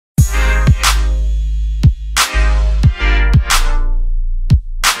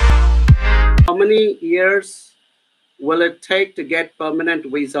many years will it take to get permanent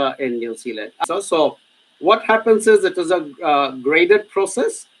visa in New Zealand? So what happens is it is a graded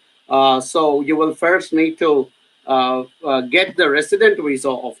process. So you will first need to get the resident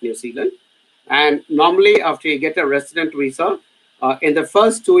visa of New Zealand. And normally after you get a resident visa, in the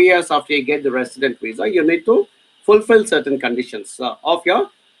first 2 years after you get the resident visa, you need to fulfill certain conditions of your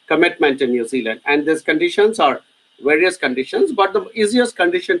commitment in New Zealand. And these conditions are various conditions, but the easiest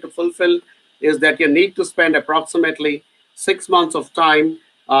condition to fulfill is that you need to spend approximately 6 months of time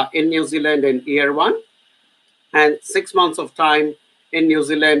in New Zealand in year 1 and 6 months of time in New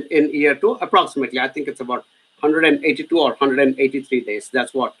Zealand in year 2, approximately. I think it's about 182 or 183 days.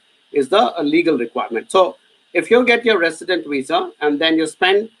 That's what is the legal requirement. So if you get your resident visa and then you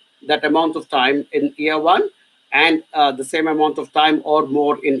spend that amount of time in year 1 and the same amount of time or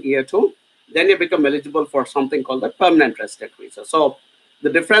more in year 2, then you become eligible for something called the permanent resident visa. So the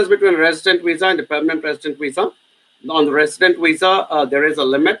difference between resident visa and the permanent resident visa, on the resident visa, there is a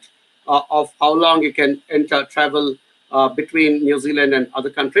limit of how long you can travel between New Zealand and other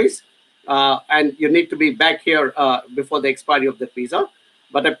countries. And you need to be back here before the expiry of the visa.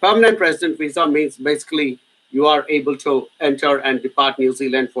 But a permanent resident visa means basically you are able to enter and depart New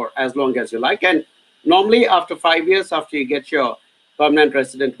Zealand for as long as you like. And normally after 5 years after you get your permanent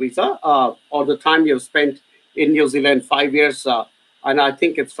resident visa, or the time you've spent in New Zealand, 5 years, and I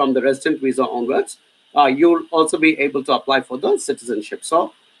think it's from the resident visa onwards, you'll also be able to apply for the citizenship.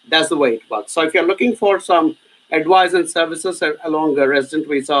 So that's the way it works. So if you're looking for some advice and services along the resident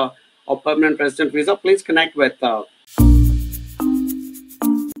visa or permanent resident visa, please connect with